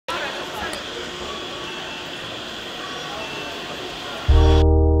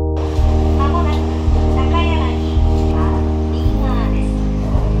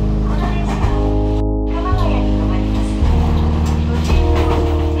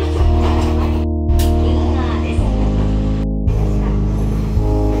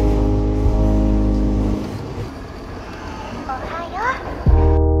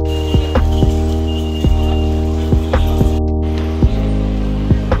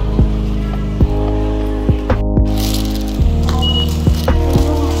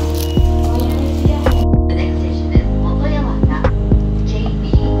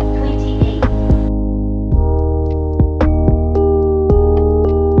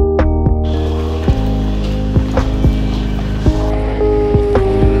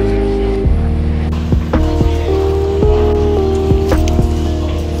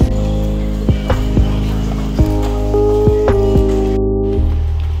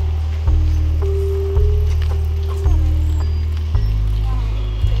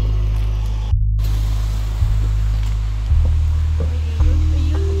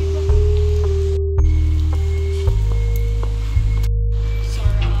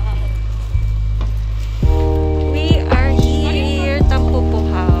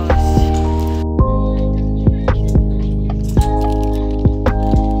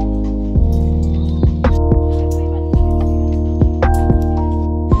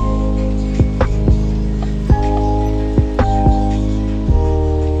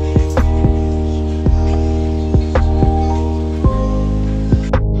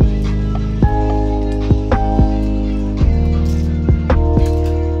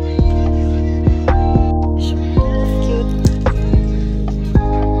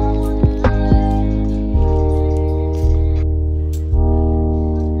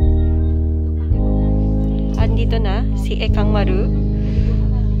maru.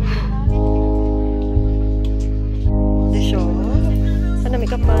 Desho. Panami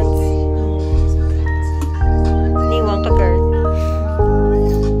ka pants. Niwang ka girl.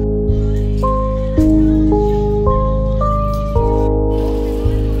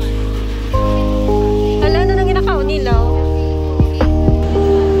 Hala, ano nang ginakaon nilaw?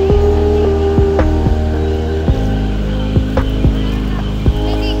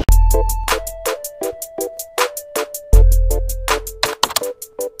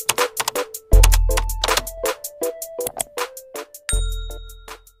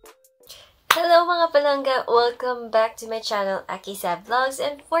 Hello mga palangga! Welcome back to my channel, aki.sabolbora.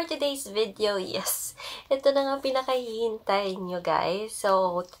 And for today's video, yes, ito na nga pinakahihintay nyo guys.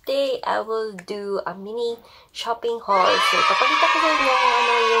 So, today I will do a mini shopping haul. So, papakita ko sa inyo kung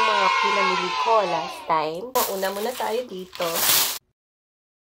ano yung mga pinamili ko last time. Una muna tayo dito.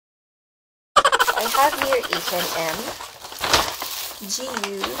 I have here H&M,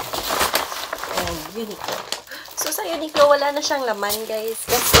 GU, and Uniqlo. So, sa Uniqlo, wala na siyang laman, guys.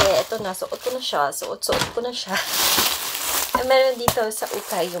 Kasi, ito na, suot ko na siya. Suot ko na siya. And meron dito sa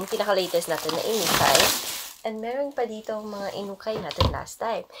ukay, yung pinaka-latest natin na inukay. And meron pa dito mga inukay natin last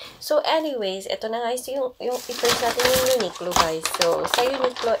time. So, anyways, ito na guys, yung i-first natin yung Uniqlo, guys. So, sa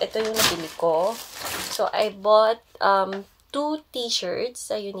Uniqlo, ito yung nabili ko. So, I bought 2 t-shirts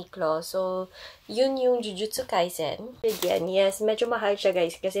sa Uniqlo. So, yun yung Jujutsu Kaisen. Again, yes, medyo mahal siya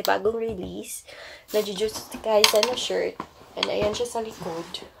guys kasi bagong release na Jujutsu Kaisen na shirt. And ayan siya sa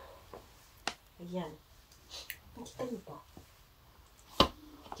likod. Ayan. Nakita niyo ba?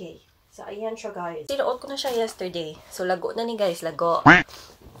 Okay. So, ayan siya guys. Sinuot ko na siya yesterday. So, lago na ni guys. Lago.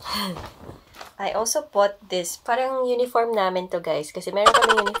 I also bought this. Parang uniform namin to guys. Kasi meron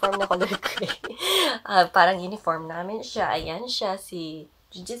kami uniform na color gray. Parang uniform namin siya. Ayan siya. Si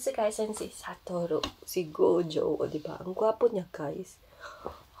Jujutsu Kaisen, si Satoru, si Gojo. O diba? Ang gwapo niya guys.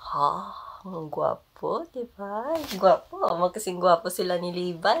 Ha? Ang gwapo. Diba? Ang gwapo. Magkasing gwapo sila ni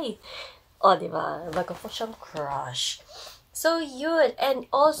Levi. O diba? Bago po siyang crush. So yun. And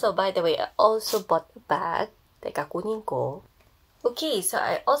also, by the way, I also bought a bag. Teka, kunin ko. Okay, so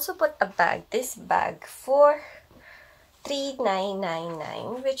I also bought a bag, this bag, for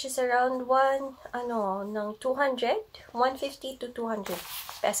 3,999, which is around 200, 150 to 200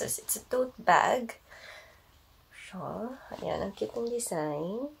 pesos. It's a tote bag. So, ayan, ang cute ng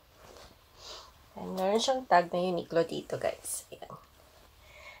design. And meron siyang tag na Uniqlo dito, guys. Ayan.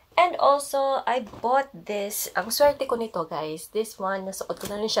 And also, I bought this. Ang swerte ko nito, guys. This one, nasuot ko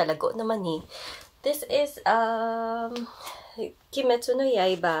na rin siya. Lago naman eh. This is, Kimetsu no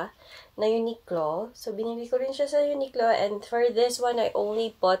Yaiba na Uniqlo. So, binili ko rin siya sa Uniqlo. And for this one, I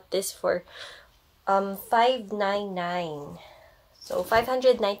only bought this for $599. So,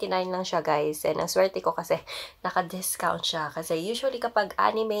 $599 lang siya, guys. And ang swerte ko kasi naka-discount siya. Kasi usually kapag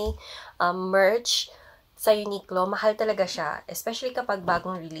anime merch sa Uniqlo, mahal talaga siya. Especially kapag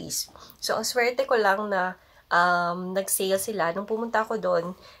bagong release. So, ang swerte ko lang na nag-sale sila nung pumunta ako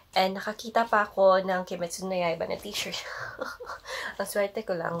doon. And nakakita pa ako ng Kimetsu no Yaiba na t-shirt. Ang swerte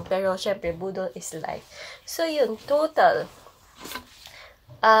ko lang. Pero, syempre, Budol is life. So, yun. Total.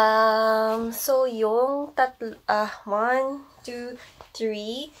 So, yung 1, 2,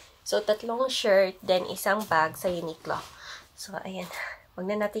 3. So, 3 shirt. Then, isang bag sa Uniqlo. So, ayan.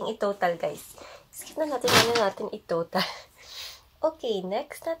 Huwag na natin i-total, guys. Skip na natin. Huwag na natin i-total. Okay,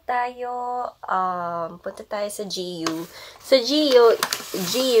 next na tayo, punta tayo sa GU. So, GU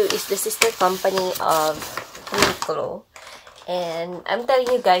is the sister company of Uniqlo. And I'm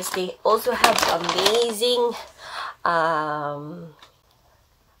telling you guys, they also have amazing,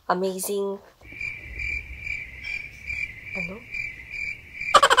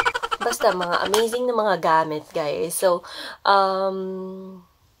 basta mga amazing na mga gamit, guys. So,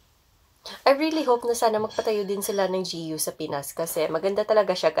 I really hope na sana magpatayo din sila ng GU sa Pinas kasi maganda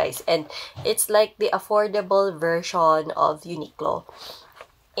talaga siya guys. And it's like the affordable version of Uniqlo.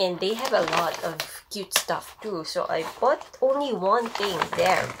 And they have a lot of cute stuff too. So I bought only one thing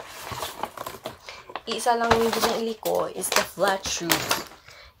there. Isa lang yung binili ko is the flat shoes.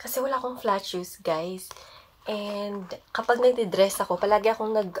 Kasi wala akong flat shoes guys. And kapag nagdi-dress ako, palagi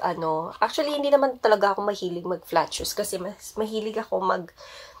akong actually hindi naman talaga ako mahilig mag-flat shoes kasi mas mahilig ako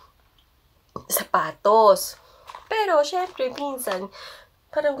sapatos. Pero, syempre, minsan,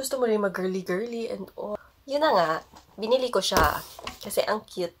 parang gusto mo rin mag-girly-girly and all. Yun na nga, binili ko siya. Kasi ang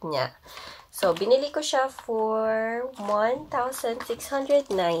cute niya. So, binili ko siya for 1,690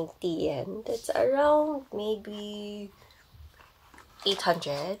 and that's around maybe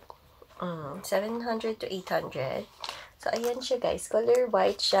 800. 700 to 800. So, ayan siya guys. Color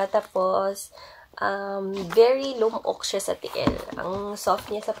white siya. Tapos, Very lumok siya sa tiil. Ang soft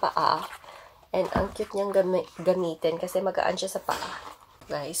niya sa paa. And ang cute niyang gamitin kasi magaan siya sa paa.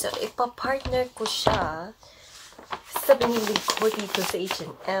 Guys, so ipa-partner ko siya sa binili ko dito sa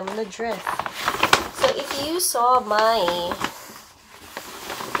H&M na dress. So if you saw my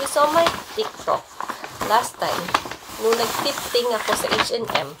TikTok last time, nung nag-tipting ako sa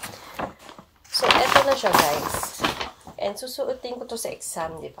H&M, so eto na siya guys. And susuotin ko to sa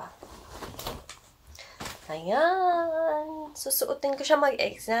exam, di ba? Ayan. Susuotin ko siya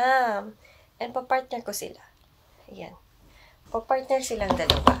mag-exam. And papartner ko sila. Ayan. Papartner silang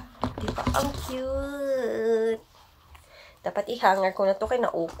dalawa. Di ba? Ang cute. Dapat i-hanger ko na to.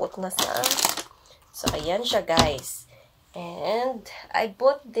 Kinaupot na sa... So, ayan siya, guys. And, I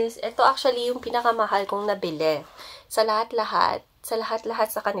bought this. Ito actually yung pinakamahal kong nabili. Sa lahat-lahat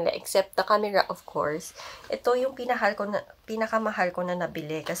sa kanila, except the camera, of course. Ito yung pinakamahal ko na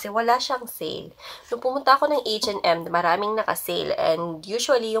nabili. Kasi wala siyang sale. Nung pumunta ako ng H&M, maraming naka-sale. And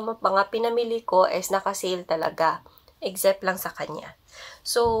usually, yung mga pinamili ko is naka-sale talaga. Except lang sa kanya.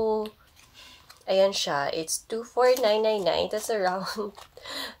 So, ayan siya. It's 24999. That's around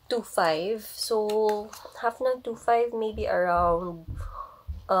 25. So, half ng 25, maybe around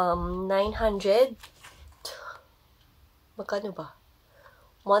 900. Magkano ba?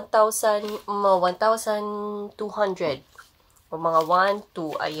 1,200 o mga 1,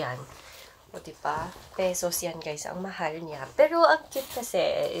 2, ayan. O diba? Pesos yan guys, ang mahal niya. Pero ang cute kasi,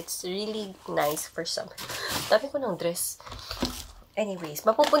 it's really nice for summer. Dami ko ng dress. Anyways,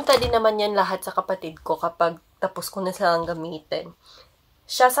 mapupunta din naman yan lahat sa kapatid ko kapag tapos ko na silang gamitin.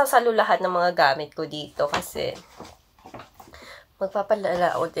 Siya sasalo lahat ng mga gamit ko dito kasi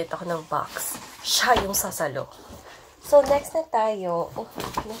magpapalala ulit ako ng box. Siya yung sasalo. So, next na tayo. Oh,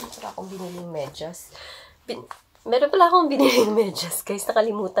 meron pala akong biniling medyas. Meron pala akong biniling medyas. Guys,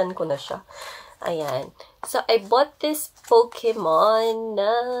 nakalimutan ko na siya. Ayan. So, I bought this Pokemon na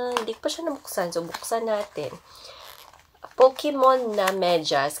hindi pa siya nabuksan. So, buksan natin. Pokemon na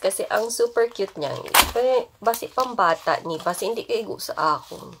medyas. Kasi ang super cute niya. Basi pang bata ni. Basi hindi kaigo sa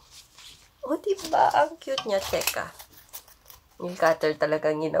akong. Oh, diba? Ang cute niya. Teka. Yung cutter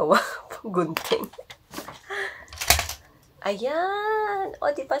talagang ginawa. Gunting. Ayan! O,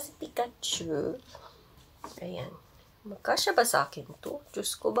 diba si Pikachu? Ayan. Magkasya ba sa akin to?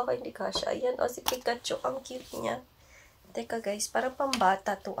 Diyos ko, baka hindi kasya. Ayan, o, si Pikachu. Ang cute niya. Teka, guys, parang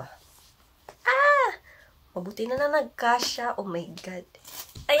pambata to, ah. Ah! Mabuti na nagkasya. Oh my God.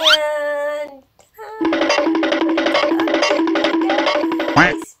 Ayan!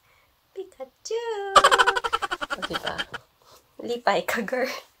 Guys! Pikachu! O, diba? Lipay ka, girl.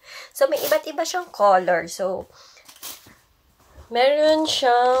 So, may iba't iba siyang color. So, meron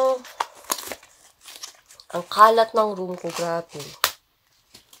siyang ang kalat ng room ko, grabe.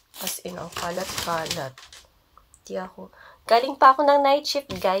 As in, ang kalat-kalat. Di ako. Galing pa ako ng night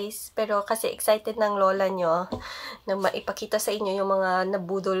shift, guys. Pero kasi excited ng lola nyo na maipakita sa inyo yung mga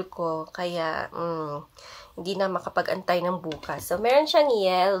nabudol ko. Kaya, hindi na makapag-antay ng bukas. So, meron siyang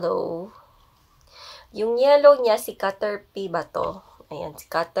yellow. Yung yellow niya, si Caterpie ba to? Ayan, si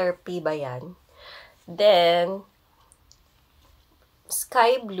Caterpie ba yan? Then,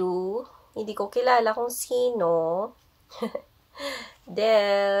 sky blue. Hindi ko kilala kung sino.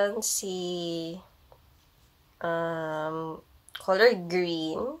 Then, si color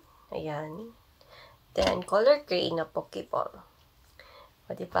green. Ayan. Then, color gray na Pokeball.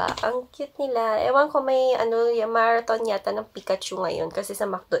 O, diba? Ang cute nila. Ewan ko may marathon yata ng Pikachu ngayon. Kasi sa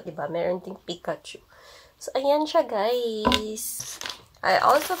McDo, diba? Meron ding Pikachu. So, ayan siya, guys. I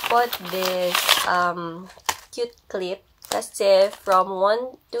also bought this cute clip. Kasi from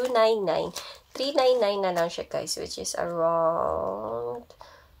 1,299, 399 na lang siya, guys, which is around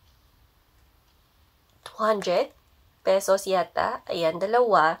 200 pesos yata. Ayan,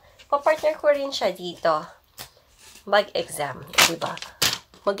 dalawa. Pa-partner ko rin siya dito. Mag-exam, diba?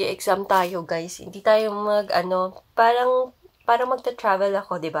 Mag-exam tayo, guys. Hindi tayo parang magta-travel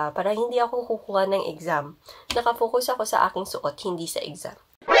ako, diba? Parang hindi ako kukuha ng exam. Nakafocus ako sa aking suot, hindi sa exam.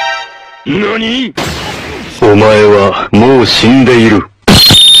 NANI?! Omae wa mou shindeiru.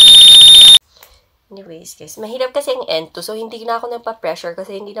 Anyways, guys, mahirap kasi ang N2, so hindi na ako nagpa-pressure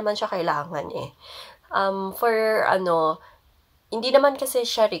kasi hindi naman siya kailangan eh. Hindi naman kasi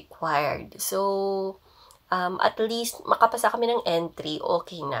siya required. So, at least makapasa kami ng N3,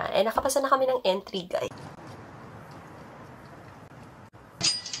 okay na. Eh, nakapasa na kami ng N3, guys.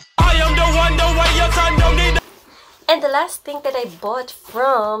 And the last thing that I bought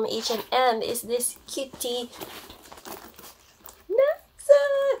from H&M is this cutie Naksa.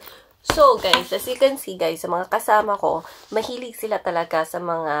 So, guys, as you can see, guys, sa mga kasama ko, mahilig sila talaga sa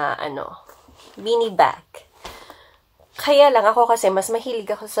mga, beanie bag. Kaya lang ako kasi mas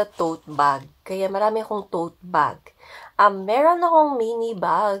mahilig ako sa tote bag. Kaya marami akong tote bag. Meron akong mini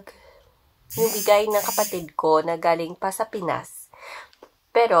bag. Yung bigay ng kapatid ko na galing pa sa Pinas.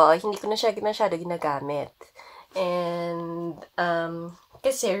 Pero hindi ko na siya masyado ginagamit. And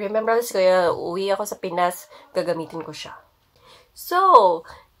kasi remember ko uwi ako sa Pinas, gagamitin ko siya. So,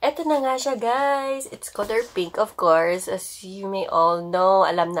 eto na nga siya, guys. It's color pink, of course. As you may all know,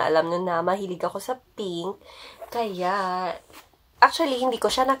 alam na mahilig ako sa pink. Kaya, actually, hindi ko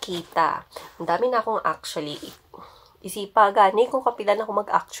siya nakita. Ang dami na akong actually. Isipa gani kung kapilan ako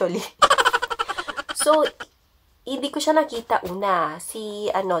mag-actually. So, hindi ko siya nakita una.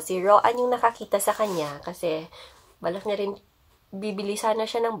 Si Roan yung nakakita sa kanya. Kasi, balak niya rin, bibili sana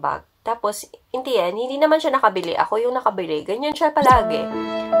siya ng bag. Tapos, hindi naman siya nakabili. Ako yung nakabili. Ganyan siya palagi.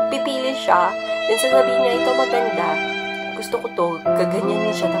 Pipili siya. Then sasabihin niya, ito maganda. Gusto ko to. Gaganyan din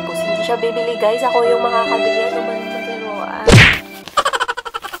siya. Tapos, hindi siya bibili, guys. Ako yung makakabili. Ano man ito, pero,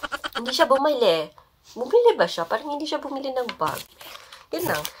 hindi siya bumili. Bumili ba siya? Parang hindi siya bumili ng bag. Yun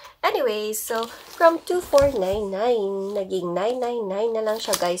lang. Anyway, so, from 2,499, naging 999 na lang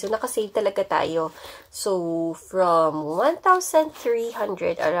siya, guys. So, nakasave talaga tayo. So, from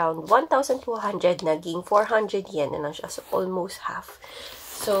 1,300, around 1,200, naging 400 yen na lang siya. So, almost half.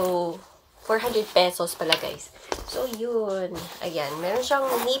 So, 400 pesos pala, guys. So, yun. Ayan, meron siyang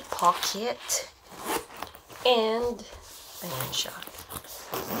knee pocket. And, ayan siya.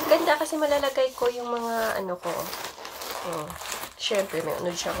 Ganda kasi malalagay ko yung mga, ko. Siyempre, may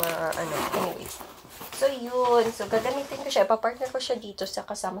unod siya anyway. So, yun. So, gagamitin ko siya. Papartner ko siya dito sa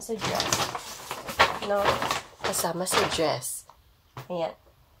kasama sa dress. Kasama sa dress. Ayan.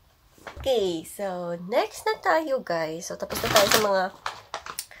 Okay. So, next na tayo, guys. So, tapos na tayo sa mga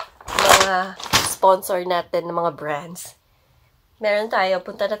sponsor natin ng mga brands. Meron tayo.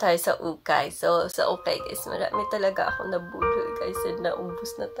 Punta na tayo sa ukay. So, sa ukay, guys, marami talaga ako nabudol, guys. And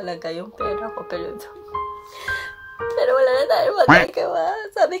naubos na talaga yung pera ko. Pero wala na tayo magagawa.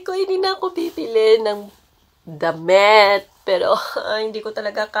 Sabi ko, hindi na ako bibili ng damit. Pero, hindi ko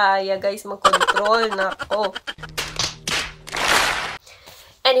talaga kaya, guys, mag-control na ako.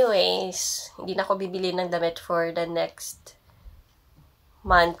 Anyways, hindi na ako bibili ng damit for the next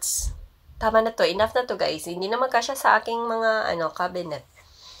months. Tama na to. Enough na to, guys. Hindi na magkasya sa aking mga, cabinet.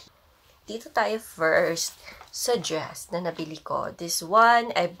 Dito tayo first sa dress na nabili ko. This one,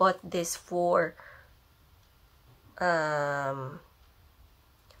 I bought this for 100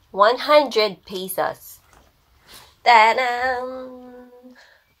 pesos. Tadam!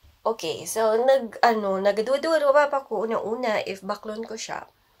 Okay, so nagduwa pa ko una-una if baklon ko siya.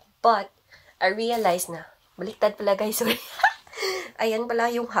 But I realized na baliktad pala, guys. Sorry. Ayan pala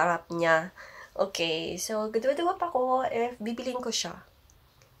yung harap niya. Okay, so gaduwa pa ko if bibilin ko siya.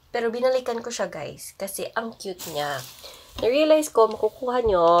 Pero binalikan ko siya, guys, kasi ang cute niya. Na-realize ko, makukuha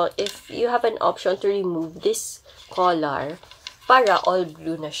nyo if you have an option to remove this collar para all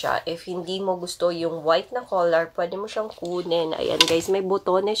blue na siya. If hindi mo gusto yung white na collar, pwede mo siyang kunin. Ayan, guys, may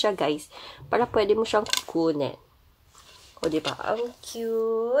butones siya, guys, para pwede mo siyang kunin. O, diba? Ang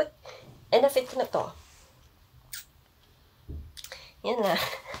cute. And na-fit ko na to. Yan na.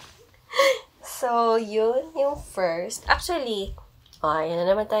 So, yun yung first. Actually, ayan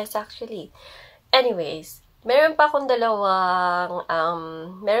na naman tayo sa actually. Anyways, meron pa akong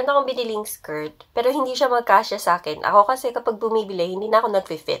meron akong biniling skirt, pero hindi siya magkasya sa akin. Ako kasi kapag bumibili, hindi na ako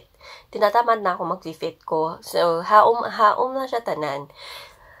nag-fit. Tinatamad na ako mag-fit ko. So, haom na siya tanan.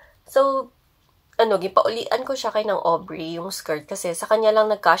 So, gipaulian ko siya kay ng Aubrey, yung skirt, kasi sa kanya lang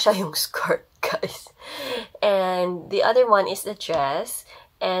nagkasya yung skirt, guys. And the other one is the dress.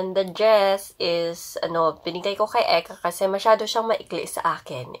 And the dress is, binigay ko kay Erika kasi masyado siyang maikli sa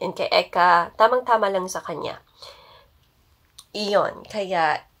akin. And kay Erika, tamang-tama lang sa kanya. Iyon.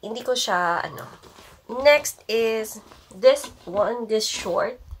 Kaya, hindi ko siya, Next is this one, this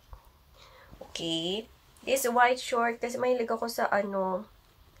short. Okay. This white short, kasi mahilig ako sa,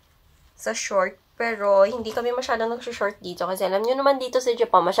 sa short. Pero, hindi kami masyadong nag-short dito. Kasi alam nyo naman dito sa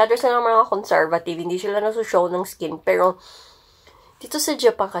Japan, masyado sila mga conservative. Hindi sila nag-show ng skin. Pero, dito sa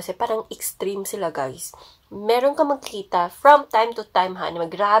Japan kasi parang extreme sila, guys. Meron ka magkita from time to time, na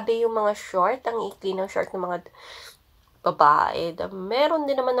grabe yung mga short, ang ikli ng short ng mga babae. Meron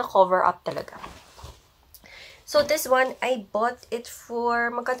din naman na cover up talaga. So, this one, I bought it for,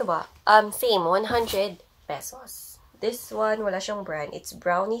 magkano ba? Same, 100 pesos. This one, wala siyang brand. It's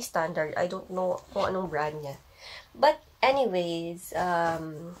Brownie Standard. I don't know kung anong brand niya. But, anyways,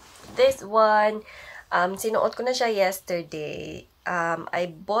 this one, sinuot ko na siya yesterday. I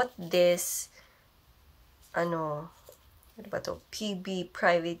bought this, ano ba to? PB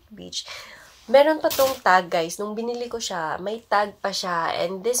Private Beach. Meron pa tong tag, guys. Nung binili ko siya, may tag pa siya.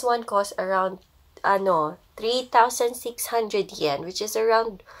 And this one cost around, 3,600 yen, which is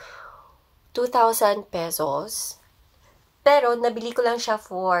around 2,000 pesos. Pero, nabili ko lang siya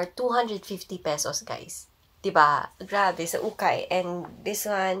for 250 pesos, guys. Diba? Grabe, sa ukay. And this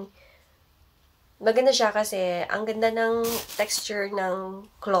one, maganda siya kasi ang ganda ng texture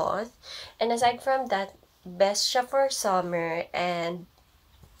ng cloth. And aside from that, best siya for summer. And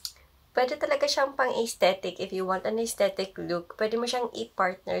pwede talaga siyang pang-aesthetic. If you want an aesthetic look, pwede mo siyang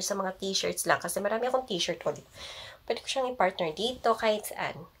i-partner sa mga t-shirts lang. Kasi marami akong t-shirt ko dito. Pwede ko siyang i-partner dito kahit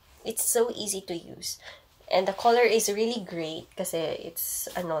saan. It's so easy to use. And the color is really great kasi it's,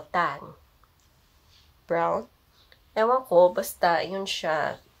 tan. Brown. Ewan ko, basta yun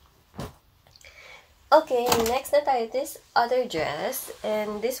siya. Okay, next na tayo. This other dress.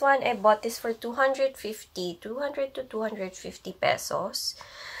 And this one, I bought this for 200 to 250 pesos.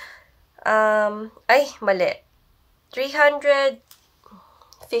 Ay, mali. 350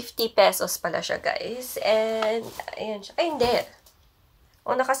 pesos pala siya, guys. And, ayan siya. Ay, hindi.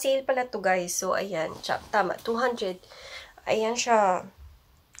 O, naka-sale pala to, guys. So, ayan. Tama, 200. Ayan siya.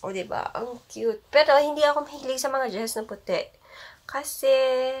 O, diba? Ang cute. Pero, hindi ako mahilig sa mga dress na puti. Kasi,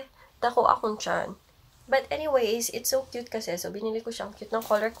 dako akong tiyan. But, anyways, it's so cute kasi. So, binili ko siya. Ang cute ng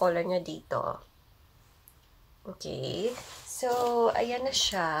color niya dito. Okay. So, ayan na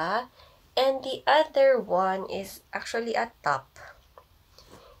siya. And the other one is actually a top.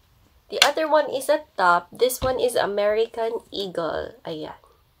 The other one is a top. This one is American Eagle. Ayan.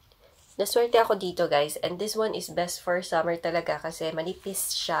 Naswerte ako dito, guys. And this one is best for summer talaga kasi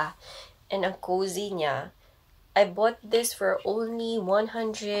manipis siya. And ang cozy niya. I bought this for only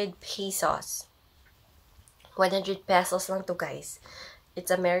 100 pesos. 100 pesos lang to, guys.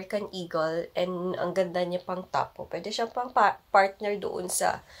 It's American Eagle. And ang ganda niya pang top. Pwede siyang pang partner doon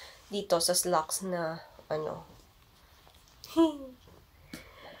sa dito sa slacks na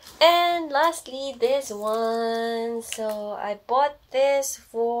And lastly, this one. So, I bought this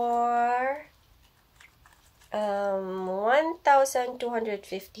for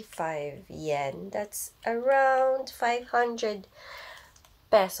 1,255 yen. That's around 500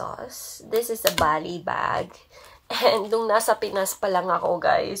 pesos. This is a Bali bag. And nung nasa Pinas pa lang ako,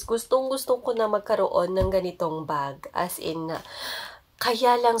 guys, gustong-gusto ko na magkaroon ng ganitong bag. As in,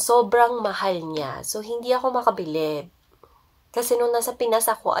 kaya lang sobrang mahal niya. So, hindi ako makabili. Kasi nung nasa Pinas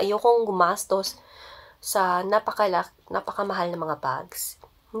ako, ayokong gumastos sa napakamahal na mga bags.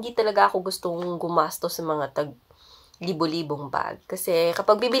 Hindi talaga ako gustong gumastos sa mga libo-libong bag. Kasi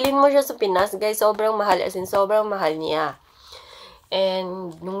kapag bibilin mo siya sa Pinas, guys, sobrang mahal. As in, sobrang mahal niya.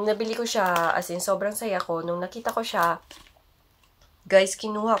 And nung nabili ko siya, as in, sobrang saya ko. Nung nakita ko siya, guys,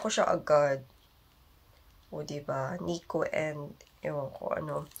 kinuha ko siya agad. O, diba? Nico and ewan ko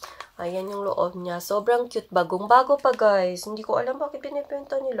ano. Ayan yung loob niya. Sobrang cute. Bagong-bago pa, guys. Hindi ko alam bakit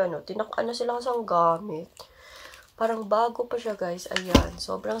pinipinta nila, no? Sila kasang gamit. Parang bago pa siya, guys. Ayan.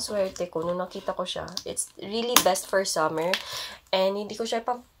 Sobrang swerte ko nung nakita ko siya. It's really best for summer. And hindi ko siya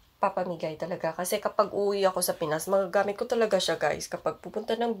papamigay talaga. Kasi kapag uwi ako sa Pinas, magagamit ko talaga siya, guys. Kapag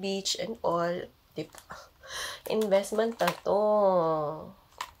pupunta ng beach and all. Diba? Investment na to.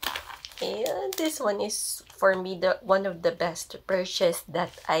 And this one is, for me, one of the best purchase that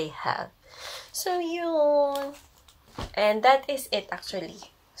I have. So, yun. And that is it, actually.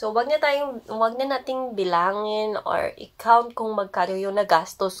 So, wag na nating bilangin or i-count kung magkano yung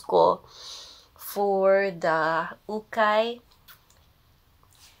nagastos ko for the ukay.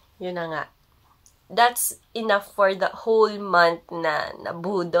 Yun na nga. That's enough for the whole month na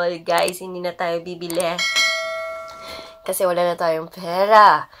budol, guys. Hindi na tayo bibili. Kasi wala na tayong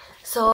pera.